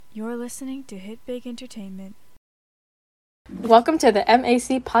You're listening to Hit Big Entertainment. Welcome to the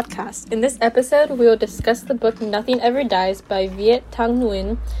MAC podcast. In this episode, we will discuss the book Nothing Ever Dies by Viet Thanh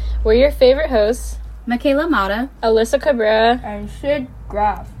Nguyen. We're your favorite hosts, Michaela Mata, Alyssa Cabrera, And Sid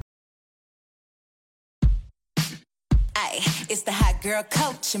Graf. It's the hot girl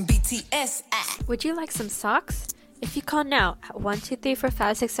coach and BTS. Would you like some socks? If you call now at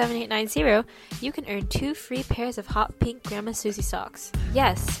 12345678890, you can earn 2 free pairs of hot pink Grandma Susie socks.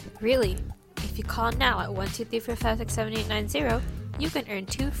 Yes, really. If you call now at 12345678890, you can earn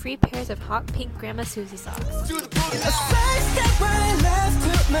 2 free pairs of hot pink Grandma Susie socks.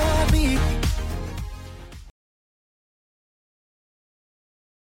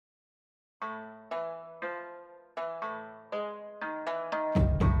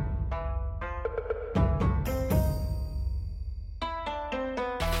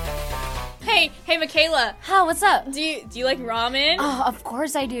 Hey, Michaela. Hi, what's up? Do you like ramen? Oh, of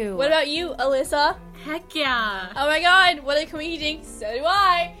course I do. What about you, Alyssa? Heck yeah. Oh my god, what a coincidence. So do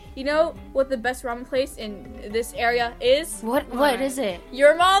I. You know what the best ramen place in this area is? What is it?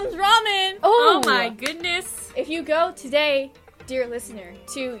 Your Mom's Ramen. Oh my goodness. If you go today, dear listener,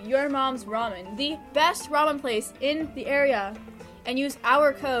 to Your Mom's Ramen, the best ramen place in the area, and use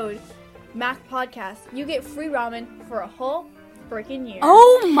our code MACPODCAST, you get free ramen for a whole freaking year.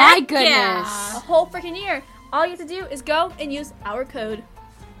 Oh my goodness. Yeah. A whole freaking year. All you have to do is go and use our code.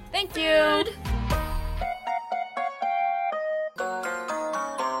 Thank you.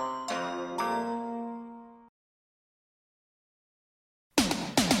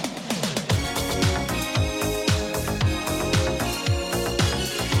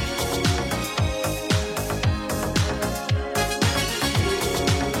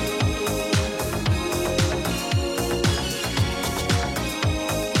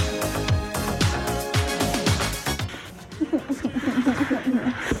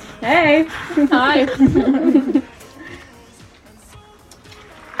 Hey! Hi.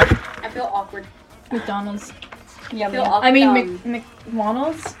 I feel awkward. McDonald's. Yeah,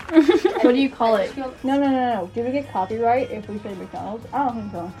 McDonald's? What do you call it? No. Do we get copyright if we say McDonald's? I don't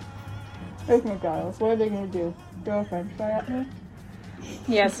think so. It's McDonald's. What are they gonna do? Throw a french fry at me?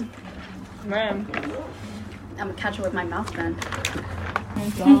 Yes. Ma'am. I'm gonna catch it with my mouth then.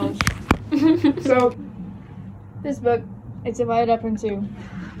 McDonald's. So, this book, it's divided up into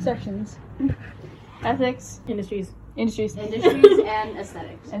sections. Ethics. Industries. Industries and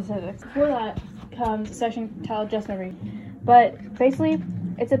aesthetics. Aesthetics. Before that comes a section titled Just Memory. But basically,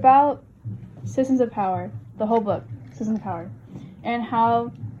 it's about systems of power. The whole book, systems of power. And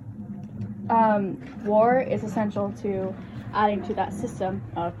how war is essential to adding to that system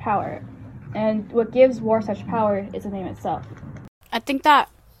of power. And what gives war such power is the name itself. I think that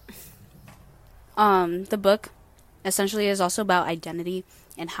the book essentially is also about identity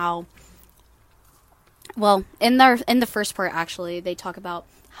and how, well, in the first part actually, they talk about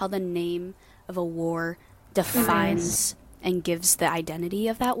how the name of a war defines and gives the identity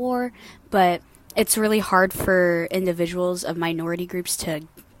of that war, but it's really hard for individuals of minority groups to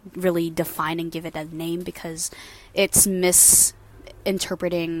really define and give it a name because it's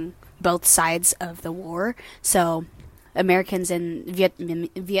misinterpreting both sides of the war. So Americans and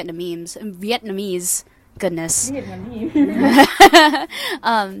Vietnamese, goodness.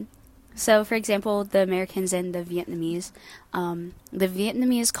 So, for example, the Americans and the Vietnamese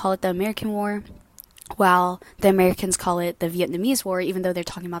call it the American War, while the Americans call it the Vietnamese War, even though they're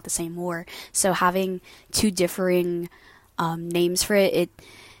talking about the same war. So having two differing names for it, it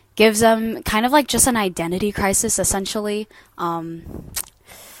gives them kind of like just an identity crisis, essentially.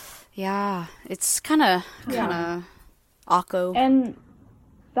 Yeah, it's kind of awkward. And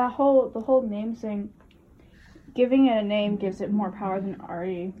the whole name thing, giving it a name gives it more power than it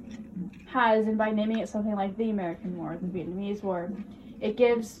already has, and by naming it something like the American War, the Vietnamese War, it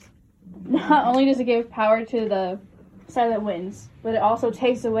gives, not only does it give power to the side that wins, but it also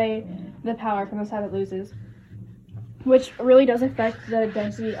takes away the power from the side that loses, which really does affect the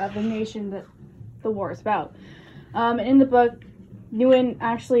identity of the nation that the war is about. In the book, Nguyen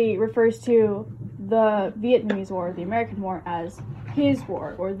actually refers to the Vietnamese War, the American War, as his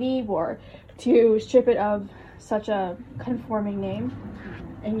war, or the war, to strip it of such a conforming name,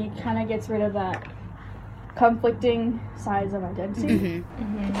 and it kind of gets rid of that conflicting sides of identity.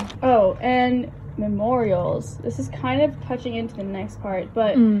 Oh, and memorials. This is kind of touching into the next part,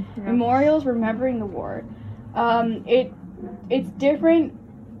 but memorials remembering the war. It's different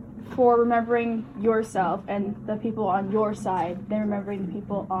for remembering yourself and the people on your side than remembering the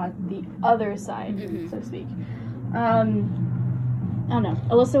people on the other side, so to speak. I don't know.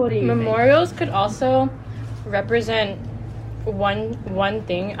 Alyssa, what do you think? Memorials could also represent one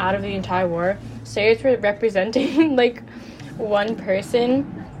thing out of the entire war, say it's representing like one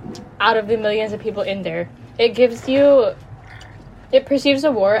person out of the millions of people in there. It perceives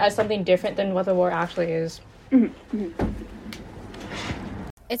a war as something different than what the war actually is.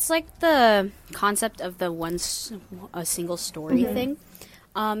 It's like the concept of the a single story thing.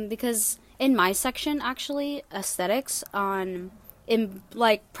 Because in my section, actually, aesthetics, in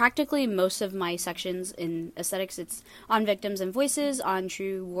like practically most of my sections in aesthetics, it's on victims and voices, on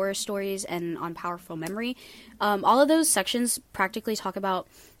true war stories, and on powerful memory. All of those sections practically talk about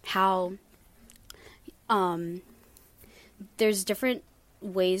how there's different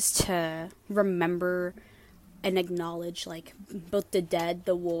ways to remember and acknowledge like both the dead,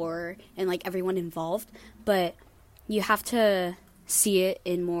 the war, and like everyone involved, but you have to see it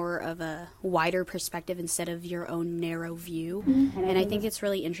in more of a wider perspective instead of your own narrow view. And I think it's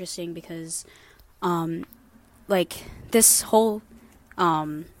really interesting because like this whole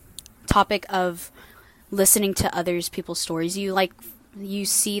topic of listening to others people's stories, you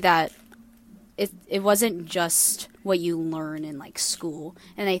see that it wasn't just what you learn in like school.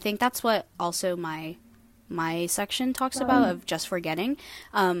 And I think that's what also my section talks about, of just forgetting.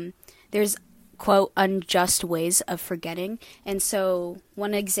 There's quote unjust ways of forgetting, and so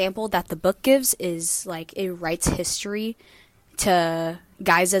one example that the book gives is like it writes history to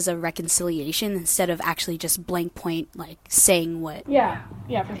guise as a reconciliation instead of actually just blank point like saying what for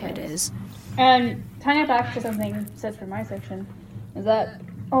sure it is. And tying it back to something said for my section is that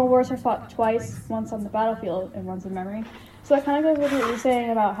all wars are fought twice, once on the battlefield and once in memory. So that kind of goes with what you're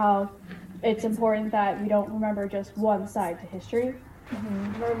saying about how it's important that we don't remember just one side to history.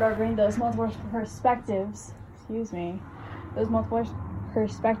 Remembering those multiple perspectives, those multiple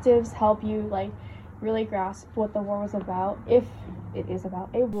perspectives help you like really grasp what the war was about, if it is about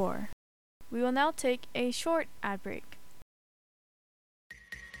a war. We will now take a short ad break.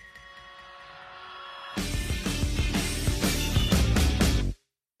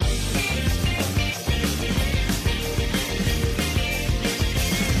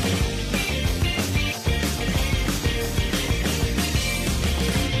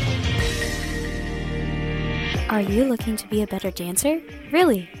 Are you looking to be a better dancer?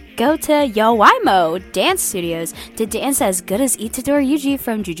 Really? Go to Yowaimo Dance Studios to dance as good as Itadori Yuji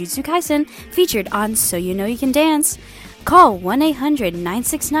from Jujutsu Kaisen, featured on So You Know You Can Dance. Call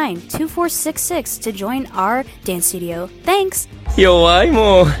 1-800-969-2466 to join our dance studio. Thanks!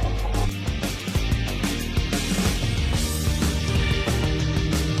 Yowaimo!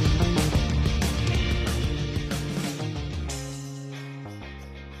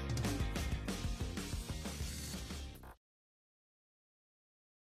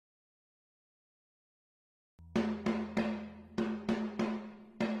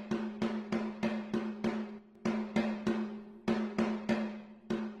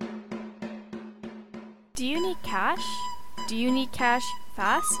 Do you need cash? Do you need cash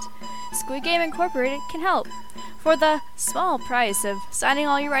fast? Squid Game Incorporated can help. For the small price of signing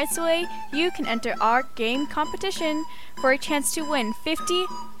all your rights away, you can enter our game competition for a chance to win $50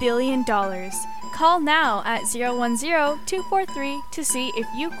 billion. Call now at 010-243 to see if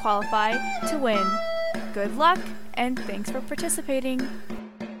you qualify to win. Good luck, and thanks for participating.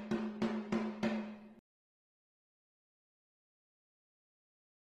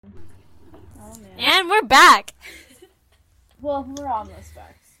 And we're back! Well, we're almost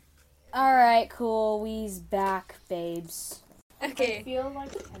back. Alright, cool, we's back, babes. Okay. I feel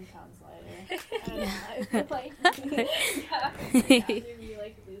like 10 pounds lighter. I don't know. I feel like you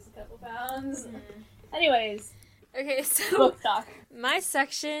like lose a couple pounds. Anyways, Okay, so book talk. my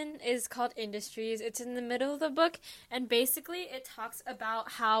section is called Industries. It's in the middle of the book, and basically it talks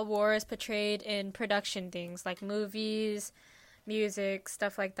about how war is portrayed in production things like movies, music,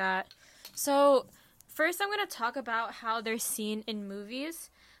 stuff like that. So first I'm going to talk about how they're seen in movies.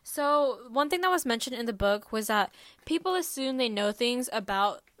 So one thing that was mentioned in the book was that people assume they know things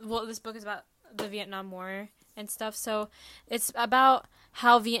about, well, this book is about the Vietnam War and stuff. So it's about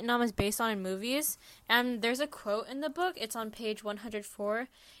how Vietnam is based on in movies. And there's a quote in the book. It's on page 104.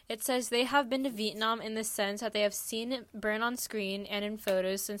 It says, "They have been to Vietnam in the sense that they have seen it burn on screen and in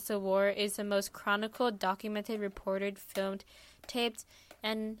photos, since the war is the most chronicled, documented, reported, filmed, taped,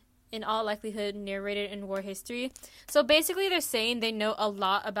 and in all likelihood narrated in war history." So basically they're saying they know a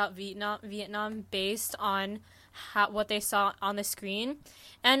lot about Vietnam based on what they saw on the screen.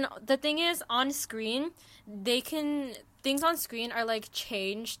 And the thing is, on screen, things on screen are like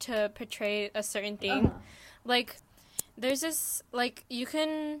changed to portray a certain thing. Like there's this, like, you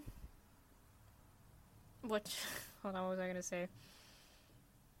can, hold on, what was I gonna say?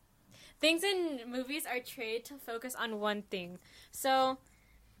 things in movies are trained to focus on one thing. So,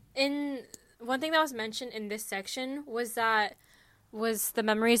 one thing that was mentioned in this section was the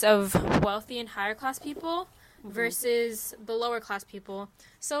memories of wealthy and higher class people versus the lower class people.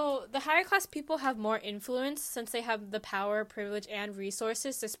 So the higher class people have more influence since they have the power, privilege, and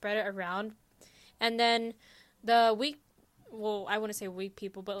resources to spread it around. And then the weak, well, I wouldn't say weak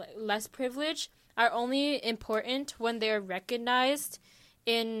people, but less privileged are only important when they're recognized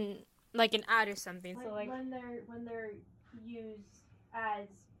in like an ad or something. So like when they're used as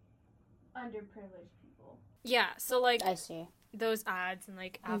underprivileged people. Yeah, so like I see. those ads in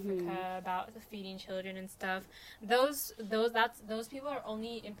like Africa about feeding children and stuff. Those people are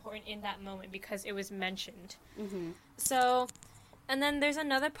only important in that moment because it was mentioned. So, and then there's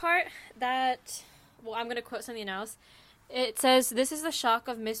another part that, well, I'm gonna quote something else. It says, "This is the shock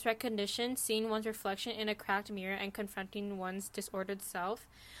of misrecognition, seeing one's reflection in a cracked mirror and confronting one's disordered self."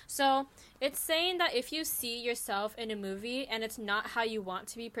 So it's saying that if you see yourself in a movie and it's not how you want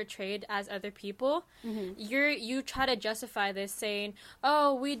to be portrayed as other people, you try to justify this, saying,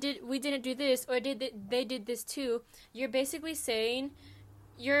 "Oh, we didn't do this, or they did this too." You're basically saying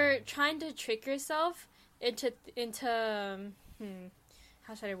you're trying to trick yourself into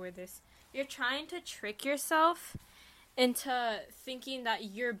how should I word this? You're trying to trick yourself into thinking that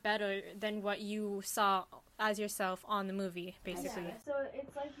you're better than what you saw as yourself on the movie, basically. Yeah. So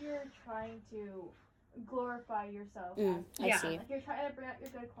it's like you're trying to glorify yourself. I see. Like you're trying to bring out your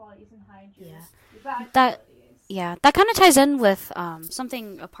good qualities and hide your bad That- qualities. Yeah, that kind of ties in with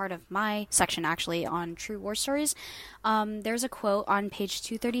something, a part of my section actually on true war stories. There's a quote on page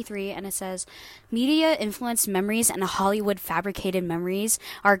 233, and it says, "Media influenced memories and Hollywood fabricated memories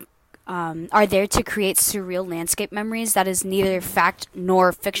are there to create surreal landscape memories that is neither fact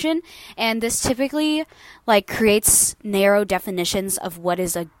nor fiction, and this typically like creates narrow definitions of what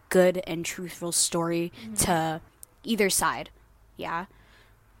is a good and truthful story to either side." Yeah.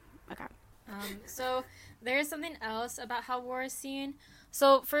 Okay. So there's something else about how war is seen.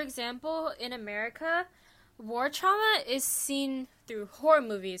 So, for example, in America, war trauma is seen through horror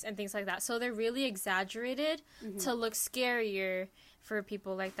movies and things like that. So they're really exaggerated to look scarier for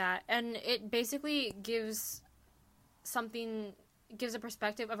people like that. And it basically gives a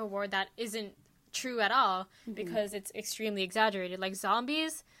perspective of a war that isn't true at all because it's extremely exaggerated. Like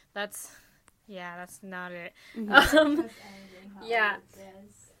zombies, that's not it. Yeah.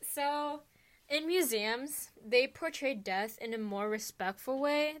 So in museums, they portray death in a more respectful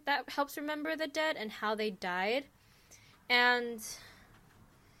way that helps remember the dead and how they died. And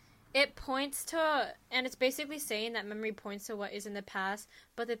it's basically saying that memory points to what is in the past.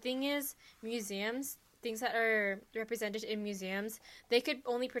 But the thing is, museums, things that are represented in museums, they could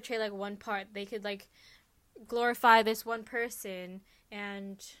only portray like one part. They could like glorify this one person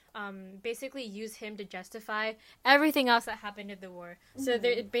and basically use him to justify everything else that happened in the war. So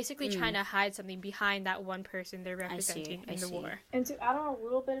they're basically trying to hide something behind that one person they're representing in the war. And to add on a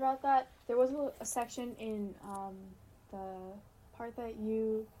little bit about that, there was a section in the part that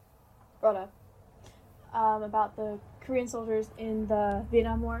you brought up about the Korean soldiers in the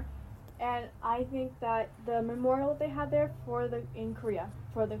Vietnam War, and I think that the memorial that they had there in Korea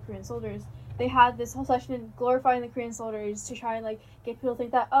for the Korean soldiers, they had this whole section glorifying the Korean soldiers to try and like get people to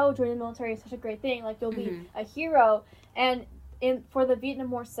think that, oh, joining the military is such a great thing, like you'll be a hero. And for the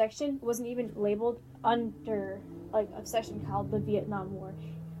Vietnam War section, it wasn't even labeled under like a section called the Vietnam War.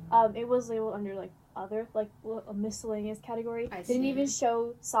 It was labeled under like other, like a miscellaneous category. They didn't even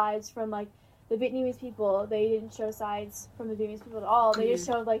show sides from like the Vietnamese people. They didn't show sides from the Vietnamese people at all. They just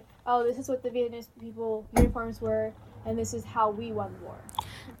showed like, oh, this is what the Vietnamese people uniforms were, and this is how we won the war.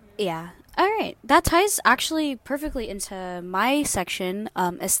 Yeah. All right. That ties actually perfectly into my section,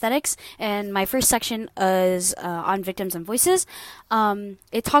 aesthetics, and my first section is on victims and voices.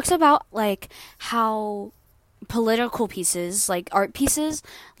 It talks about like how political pieces, like art pieces,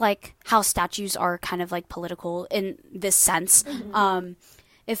 like how statues are kind of like political in this sense.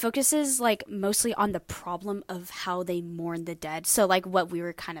 It focuses like mostly on the problem of how they mourn the dead. So like what we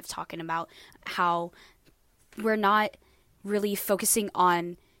were kind of talking about, how we're not really focusing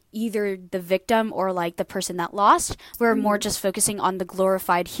on either the victim or like the person that lost. We're more just focusing on the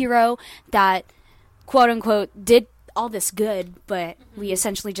glorified hero that quote unquote did all this good, but we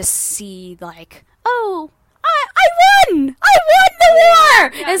essentially just see like, oh, I won the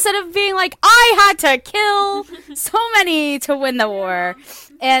war, instead of being like, I had to kill so many to win the war.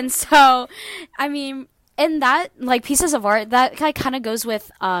 And so, I mean, in that, like, pieces of art, that kind of goes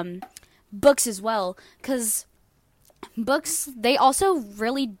with books as well, because books, they also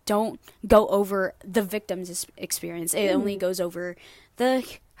really don't go over the victim's experience. It only goes over the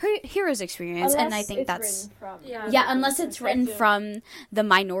hero's experience, and I think that's from, unless it's written perspective. from the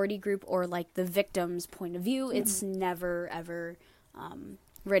minority group or like the victim's point of view, it's never ever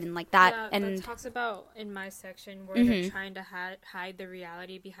written like that. Yeah, and that talks about in my section where they're trying to hide the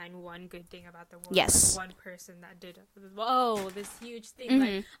reality behind one good thing about the world. Yes. Like one person that did this huge thing.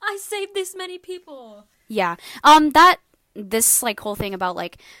 Like, I saved this many people. Yeah. This like whole thing about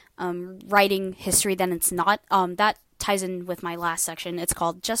like writing history then it's not that ties in with my last section. It's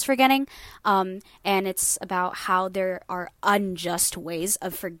called Just Forgetting. And it's about how there are unjust ways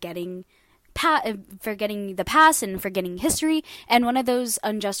of forgetting the past and forgetting history. And one of those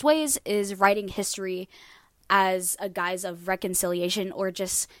unjust ways is writing history as a guise of reconciliation or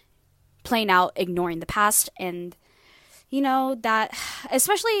just plain out ignoring the past. And that,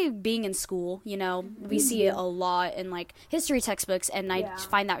 especially being in school, we see it a lot in like history textbooks, and I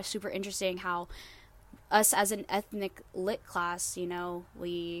find that super interesting how us as an ethnic lit class,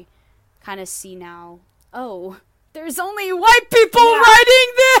 we kind of see now, oh, there's only white people writing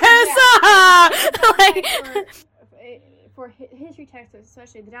this! For history textbooks,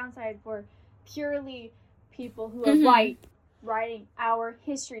 especially, the downside for purely people who are white writing our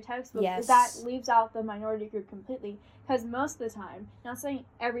history textbooks is that leaves out the minority group completely. Because most of the time, not saying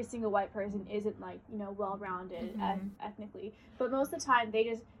every single white person isn't like, well-rounded ethnically, but most of the time they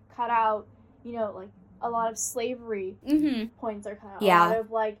just cut out, like a lot of slavery points are cut out. Yeah. A lot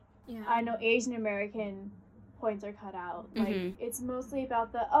of like, I know Asian American points are cut out. Like it's mostly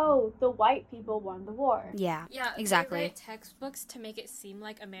about the white people won the war. Yeah, exactly. exactly. They write textbooks to make it seem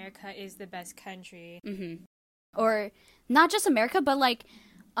like America is the best country. Or not just America, but like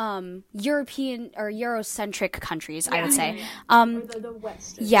European or Eurocentric countries, I would say. Or the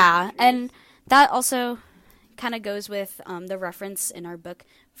West. And that also kind of goes with the reference in our book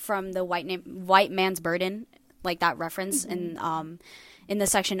from the White Man's Burden, like that reference in the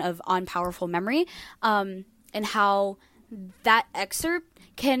section of On Powerful Memory, and how that excerpt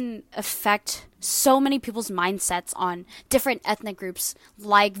can affect so many people's mindsets on different ethnic groups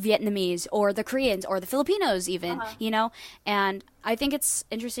like Vietnamese or the Koreans or the Filipinos even, and I think it's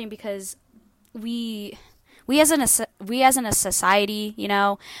interesting because we as a society,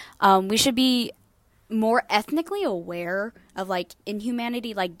 we should be more ethnically aware of like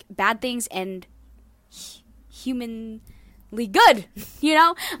inhumanity, like bad things, and humanly good,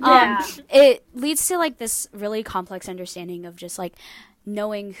 it leads to like this really complex understanding of just like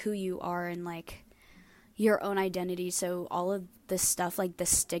knowing who you are and like your own identity. So all of this stuff, like the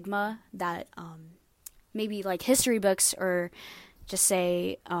stigma that maybe like history books or just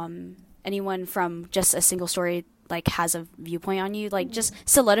say anyone from just a single story like has a viewpoint on you, like just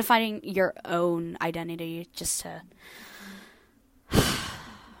solidifying your own identity just to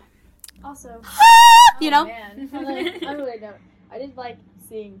also man. On a related note, I did like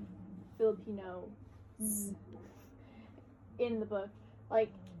seeing Filipino in the book.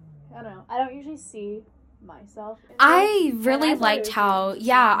 Like, I don't know, I don't usually see myself in I this, really and I liked thought it was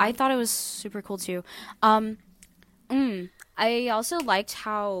how I thought it was super cool too. I also liked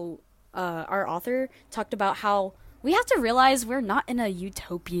how our author talked about how we have to realize we're not in a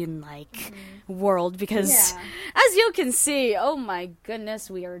utopian like world because as you can see, oh my goodness,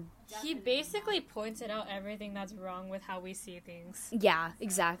 we are. He basically pointed out everything that's wrong with how we see things. Yeah,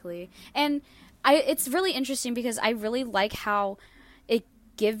 exactly. And it's really interesting because I really like how it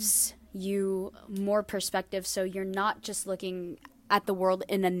gives you more perspective, so you're not just looking at the world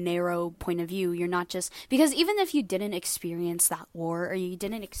in a narrow point of view. You're not just, because even if you didn't experience that war or you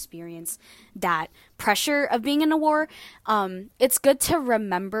didn't experience that pressure of being in a war, it's good to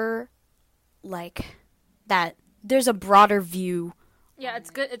remember like that there's a broader view. Yeah, it's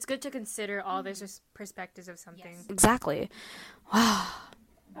good to consider all these perspectives of something. Exactly. Wow.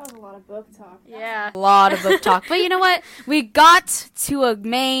 That was a lot of book talk. Yeah. A lot of book talk. But you know what? We got to a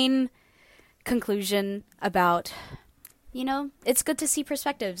main conclusion about, it's good to see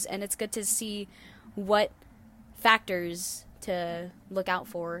perspectives, and it's good to see what factors to look out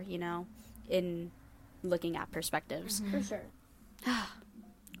for, in looking at perspectives. For sure.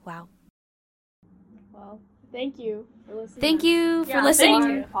 Wow. Well, thank you for listening. Thank you for to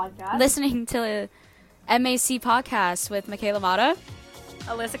listening. our podcast. Listening to the MAC podcast with Michaela Mata.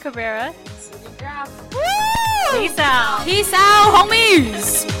 Alyssa Cabrera. Woo! Peace out. Peace out,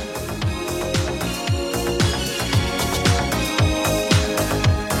 homies!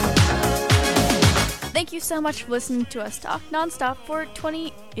 Thank you so much for listening to us talk nonstop for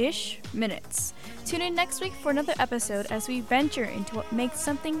 20-ish minutes. Tune in next week for another episode as we venture into what makes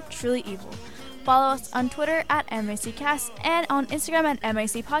something truly evil. Follow us on Twitter at MACcast and on Instagram at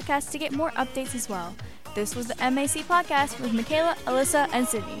MAC Podcast to get more updates as well. This was the MAC podcast with Michaela, Alyssa, and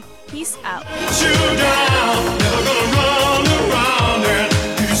Sydney. Peace out. You down, never gonna run around and